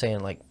 but I'm saying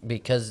like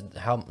because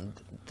how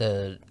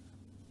the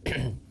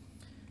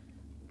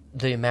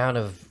the amount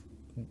of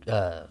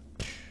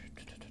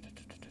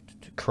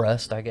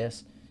crust, I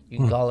guess you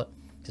can call it.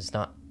 'Cause it's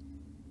not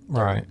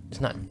Right.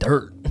 it's not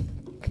dirt,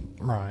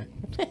 Right.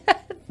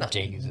 not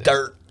Jesus.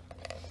 dirt,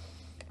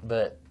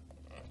 but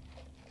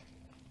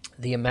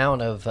the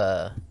amount of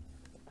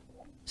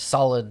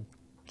solid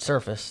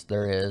surface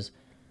there is,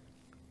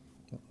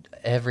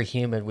 every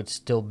human would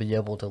still be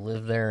able to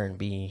live there and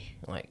be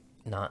like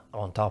not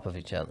on top of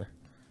each other,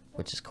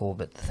 which is cool.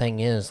 But the thing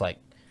is, like,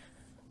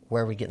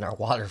 where are we getting our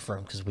water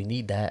from? Because we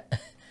need that.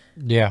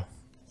 Yeah.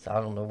 So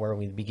I don't know where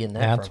we'd be getting that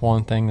That's from.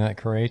 one thing that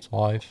creates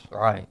life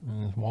Right.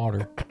 is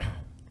water.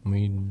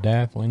 We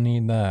definitely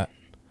need that.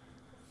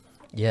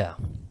 Yeah.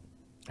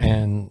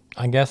 And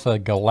I guess a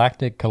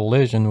galactic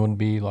collision would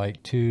be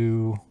like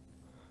two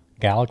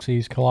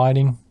galaxies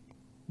colliding,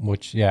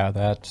 which, yeah,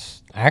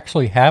 that's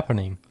actually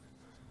happening.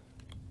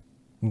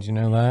 Did you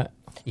know that?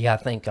 Yeah, I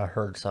think I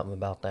heard something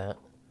about that.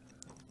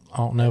 I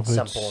don't know At if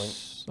some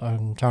it's.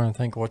 I'm trying to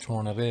think which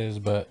one it is,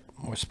 but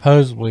we're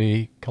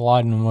supposedly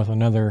colliding with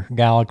another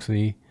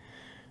galaxy,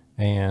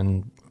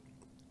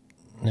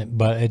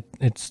 but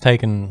it's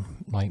taken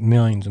like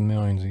millions and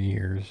millions of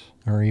years,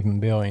 or even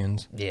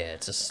billions. Yeah,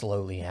 it's just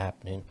slowly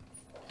happening.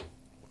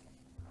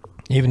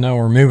 Even though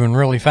we're moving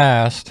really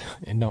fast,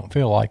 it don't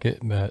feel like it.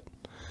 But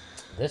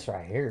This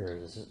right here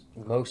is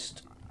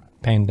most.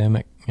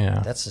 pandemic,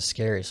 yeah, That's the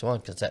scariest one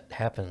because that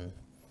happened,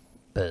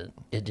 but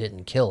it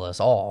didn't kill us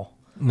all.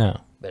 no,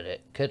 But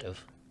it could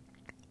have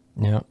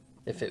yeah,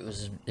 if it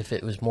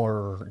was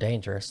more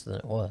dangerous than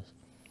it was.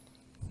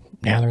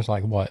 yeah. There's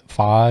like what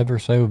 5 or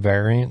so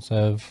variants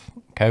of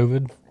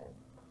COVID,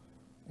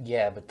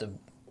 Yeah, but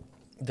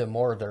the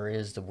more there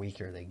is, the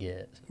weaker they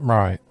get.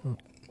 right?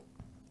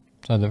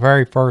 So the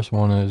very first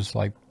one is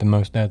like the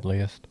most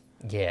deadliest.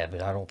 Yeah,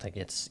 but I don't think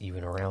it's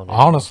even around anymore.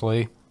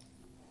 Honestly,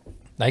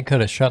 they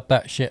could have shut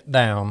that shit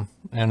down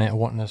and it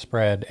wouldn't have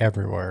spread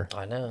everywhere.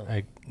 I know.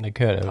 They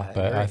could I have,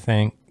 but I agree.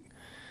 think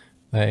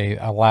they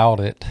allowed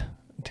it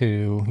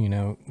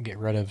to, get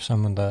rid of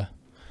some of the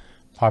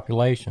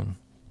population.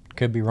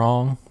 Could be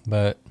wrong,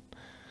 but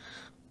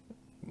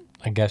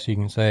I guess you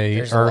can say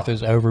There's a Earth lot.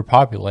 is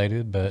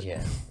overpopulated, but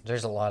Yeah,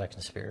 there's a lot of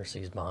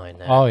conspiracies behind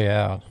that. oh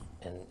yeah,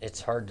 And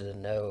it's hard to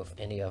know if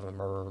any of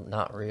them are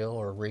not real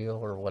or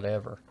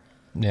whatever.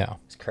 yeah.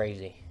 It's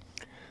crazy.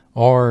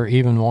 Or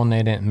even one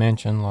they didn't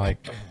mention,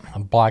 like a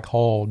black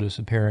hole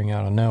disappearing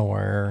out of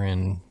nowhere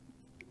and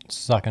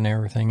sucking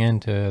everything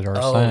into it, or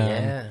Oh, sun,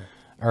 yeah.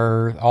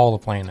 Earth, all the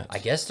planets. I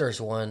guess there's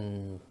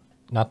one,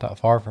 Not that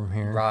far from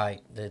here.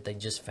 right, that they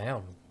just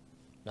found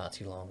not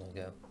too long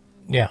ago.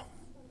 Yeah.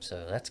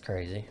 So that's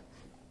crazy.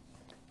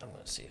 I'm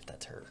going to see if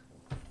that's her.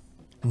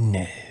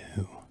 No.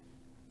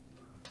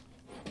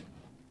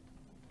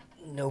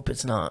 Nope,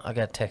 it's not. I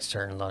got to text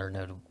her and let her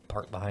know to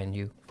park behind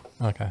you.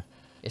 Okay.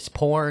 It's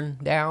pouring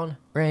down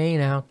rain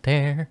out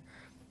there.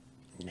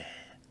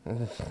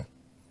 I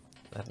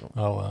don't,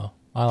 Oh well.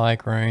 I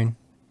like rain.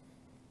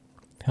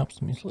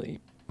 Helps me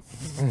sleep.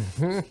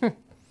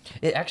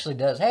 it actually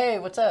does. Hey,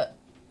 what's up?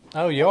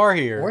 Oh, you're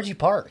here. Where'd you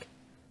park?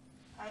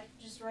 I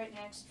just right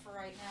next for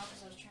right now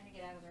because I was trying to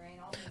get out of the rain.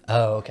 I'll be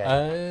Oh,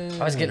 okay.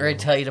 I was getting ready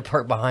to tell you to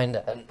park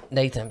behind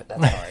Nathan, but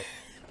that's all right.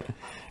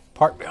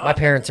 park behind. My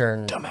parents are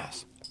in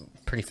Dumbass.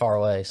 pretty far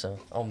away, so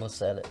almost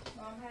said it.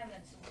 Well, I'm having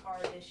some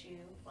card issue.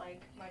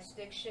 Like my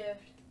stick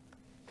shift,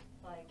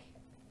 like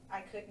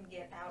I couldn't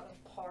get out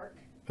of park.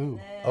 Ooh. And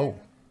then Oh.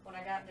 when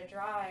I got into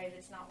drive,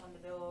 it's not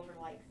wanting to go over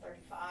like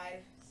 35.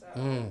 So Mm.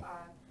 I'm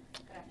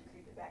gonna have to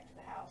creep it back to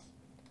the house.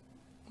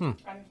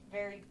 I'm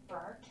very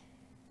burnt,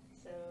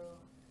 so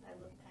I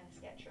look kind of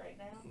sketchy right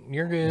now.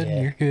 You're good.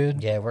 Yeah. You're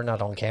good. Yeah, we're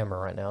not on camera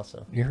right now,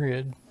 so. You're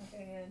good.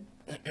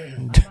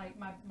 And I'm like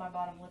my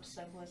bottom lip's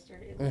so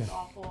blistered. It looks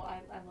awful. I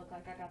look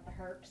like I got the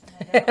herpes.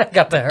 And I don't.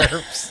 Got the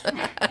herpes. And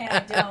I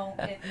don't.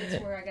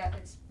 It's where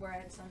I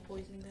had sun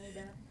poisoning really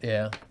bad.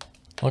 Yeah.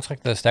 Looks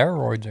like the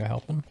steroids are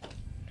helping.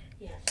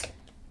 Yes.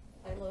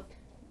 I look.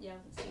 Yeah,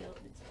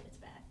 it's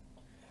bad.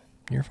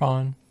 You're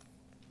fine.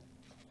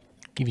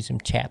 Give you some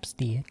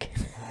chapstick.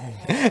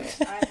 I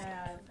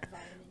have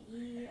vitamin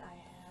E. I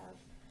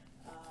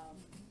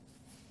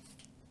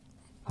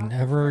have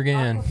Never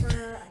again.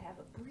 Aquifer, I have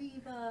a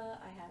Breva.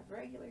 I have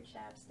regular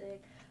chapstick.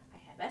 I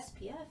have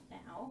SPF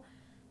now.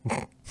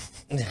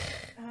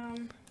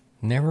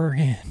 Never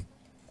again.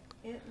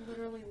 It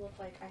literally looked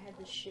like I had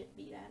the shit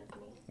beat out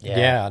of me.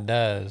 Yeah, it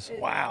does.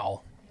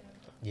 Wow.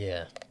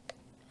 Yeah.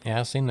 Yeah,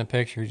 I've seen the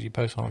pictures you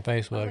post on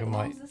Facebook. I'm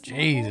like, "Mom, is this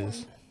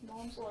Jesus. normal?"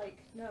 Mom's like,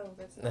 no,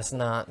 That's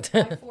not.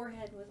 My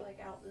forehead was like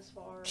out this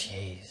far.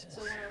 Jesus.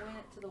 So when I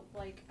went to the,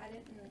 like, I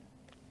didn't,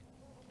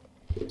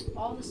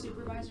 all the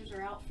supervisors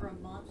are out for a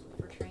month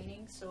for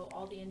training, so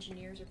all the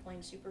engineers are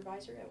playing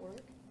supervisor at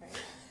work, right?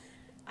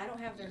 I don't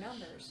have their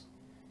numbers.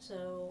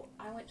 So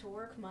I went to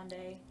work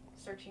Monday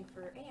searching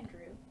for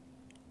Andrew.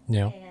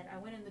 Yeah. And I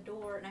went in the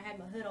door and I had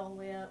my hood all the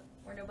way up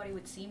where nobody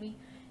would see me.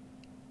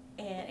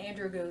 And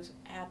Andrew goes,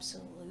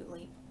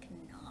 absolutely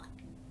cannot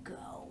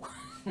go.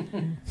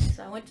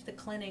 So I went to the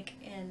clinic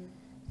and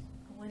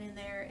I went in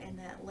there, and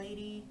that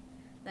lady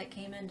that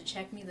came in to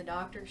check me, the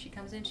doctor, she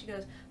comes in, she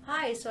goes,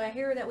 hi, so I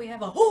hear that we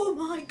have a, oh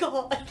my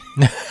God.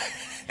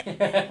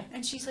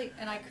 And she's like,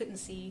 and I couldn't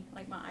see,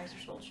 like my eyes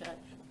are rolled shut.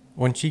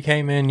 When she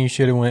came in, you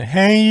should have went,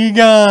 hey, you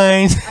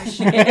guys.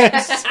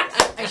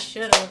 I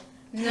should have.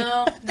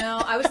 No,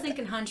 I was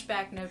thinking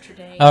Hunchback Notre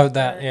Dame. Oh,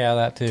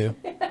 that too.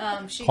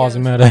 She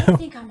Quasimodo. goes, I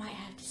think I might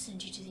have to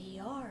send you to the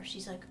ER.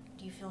 She's like,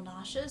 do you feel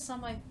nauseous?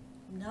 I'm like,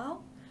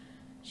 no.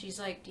 She's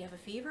like, do you have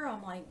a fever?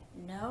 I'm like,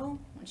 no.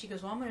 And she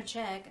goes, well, I'm going to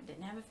check. I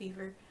didn't have a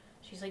fever.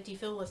 She's like, do you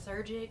feel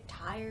lethargic,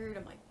 tired?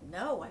 I'm like,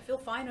 no, I feel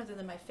fine, other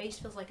than my face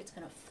feels like it's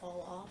going to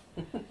fall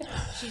off.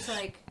 She's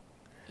like,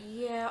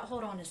 yeah,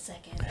 hold on a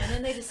second. And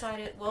then they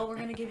decided, well, we're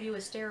going to give you a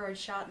steroid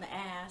shot in the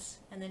ass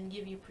and then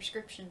give you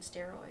prescription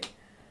steroid.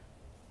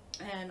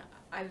 And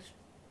I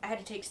had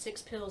to take 6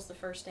 pills the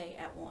first day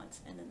at once,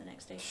 and then the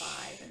next day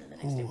 5, and then the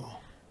next day 1.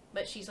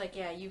 But she's like,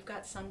 yeah, you've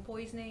got sun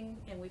poisoning,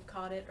 and we've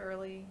caught it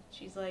early.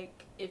 She's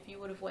like, if you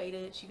would have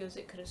waited, she goes,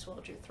 it could have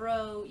swelled your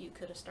throat, you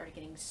could have started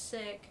getting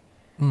sick.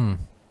 Hmm.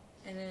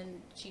 And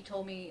then she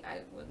told me I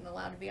wasn't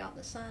allowed to be out in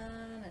the sun,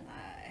 and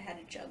I had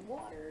to jug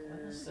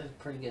water. It's a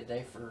pretty good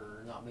day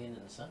for not being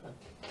in the sun.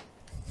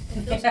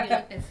 It feels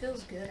good. It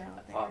feels good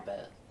out there. I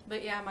bet.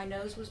 But yeah, my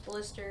nose was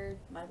blistered,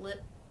 my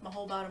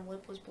whole bottom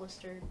lip was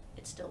blistered.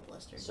 It's still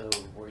blistered. So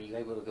were you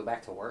able to go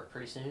back to work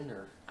pretty soon,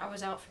 or? I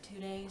was out for 2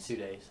 days. 2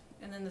 days.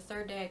 And then the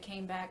 3rd day I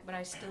came back, but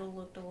I still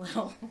looked a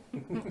little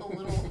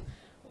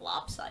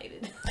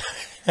lopsided.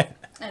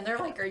 And they're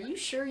like, are you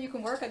sure you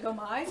can work? I go,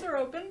 my eyes are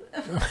open.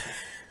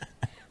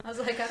 I was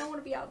like, I don't want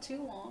to be out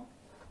too long.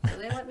 So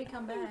they let me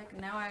come back,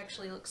 and now I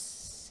actually look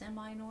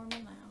semi-normal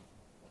now.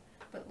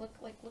 But look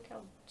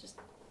how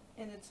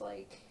and it's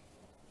like,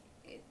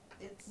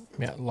 it's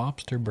Yeah,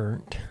 lobster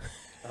burnt.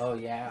 Oh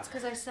yeah. It's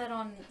because I sat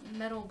on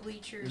metal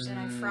bleachers and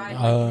I fried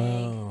like an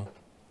egg.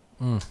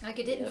 Oh. Like,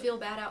 it didn't feel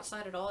bad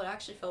outside at all. It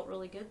actually felt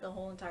really good the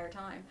whole entire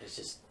time. It's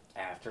just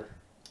after.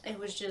 It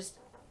was just,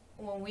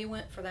 when we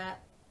went for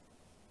that,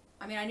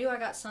 I mean, I knew I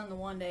got sun the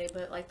one day,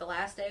 but like the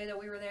last day that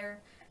we were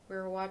there, we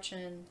were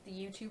watching the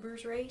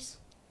YouTubers race.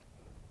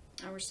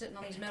 And we're sitting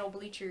on these metal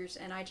bleachers,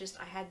 and I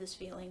had this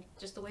feeling,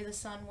 just the way the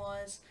sun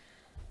was.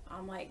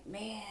 I'm like,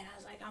 man, I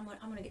was like, I'm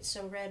gonna get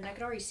so red, and I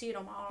could already see it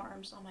on my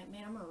arms. I'm like,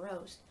 man, I'm gonna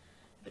roast.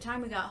 By the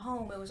time we got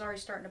home, it was already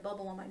starting to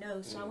bubble on my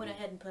nose, so I went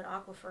ahead and put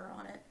Aquifer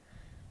on it.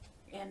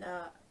 And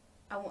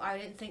I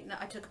didn't think,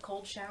 I took a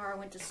cold shower, I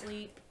went to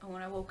sleep, and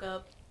when I woke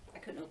up, I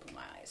couldn't open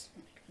my eyes.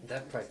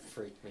 That probably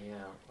freaked me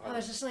out. I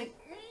was just like,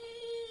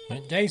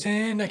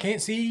 Jason, I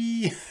can't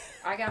see.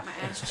 I got my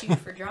ass chewed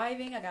for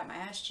driving, I got my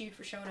ass chewed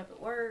for showing up at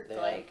work,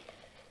 Yeah. like,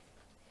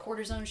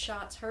 cortisone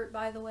shots hurt,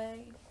 by the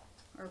way,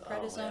 or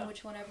prednisone, yeah.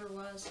 which one ever it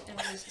was, and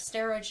it was a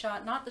steroid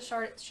shot, not the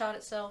shot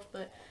itself,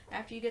 but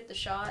after you get the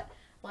shot,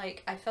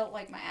 like, I felt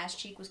like my ass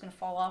cheek was going to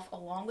fall off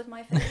along with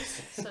my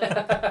face, so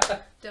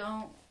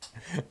don't.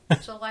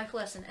 It's a life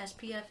lesson,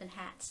 SPF and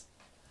hats.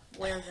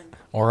 Wear them.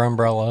 Or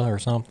umbrella or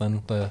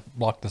something to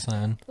block the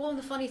sun. Well, and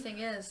the funny thing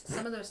is,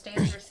 some of those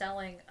stands are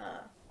selling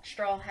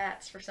straw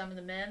hats for some of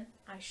the men.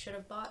 I should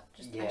have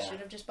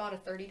just bought a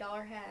 $30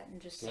 hat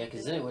and just. Yeah,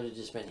 because then it would have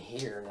just been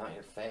here, not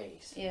your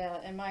face. Yeah,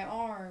 and my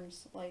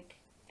arms, like,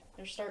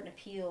 they're starting to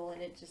peel,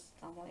 and it just,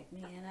 I'm like,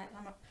 man,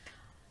 I'm a.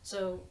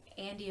 So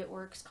Andy at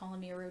work's calling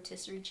me a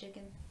rotisserie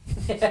chicken.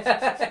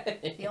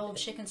 The old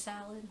chicken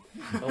salad.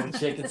 Old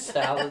chicken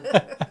salad.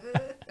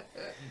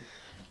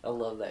 I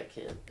love that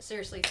kid.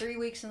 Seriously, 3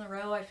 weeks in a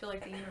row, I feel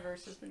like the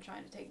universe has been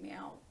trying to take me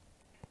out.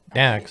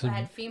 Yeah, I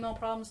had female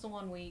problems the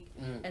 1 week,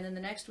 and then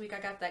the next week I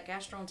got that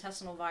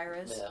gastrointestinal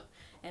virus,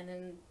 and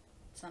then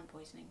sun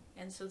poisoning.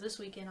 And so this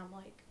weekend I'm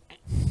like,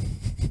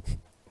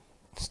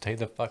 stay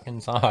the fuck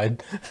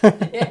inside.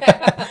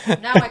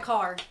 now my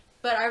car.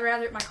 But I'd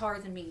rather my car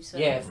than me. So.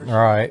 Yeah, for sure.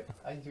 All right.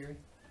 I agree.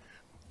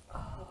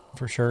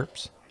 For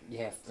sherps.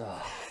 Yeah.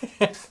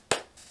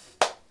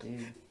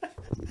 Dude.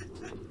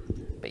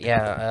 But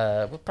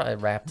yeah, we'll probably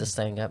wrap this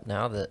thing up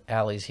now that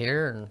Allie's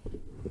here.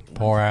 And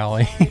Poor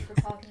Allie. Sorry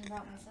for talking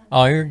about my son.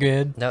 Oh, you're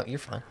good. no, you're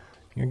fine.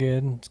 You're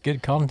good. It's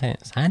good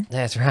content, son.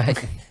 That's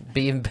right.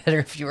 Be even better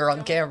if you were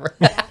on camera.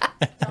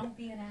 Don't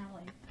be an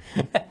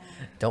Allie.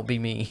 Don't be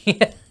me.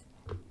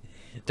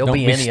 Don't Don't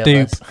be be any Stoop. of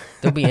us.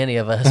 Don't be any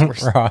of us.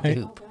 We're Right. Oh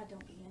Stoop. God,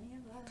 don't be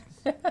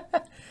any of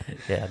us.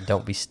 Yeah,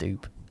 don't be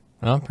Stoop.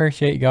 I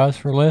appreciate you guys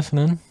for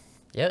listening.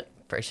 Yep.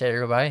 Appreciate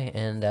everybody.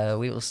 And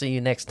we will see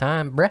you next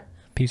time, bruh.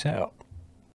 Peace out.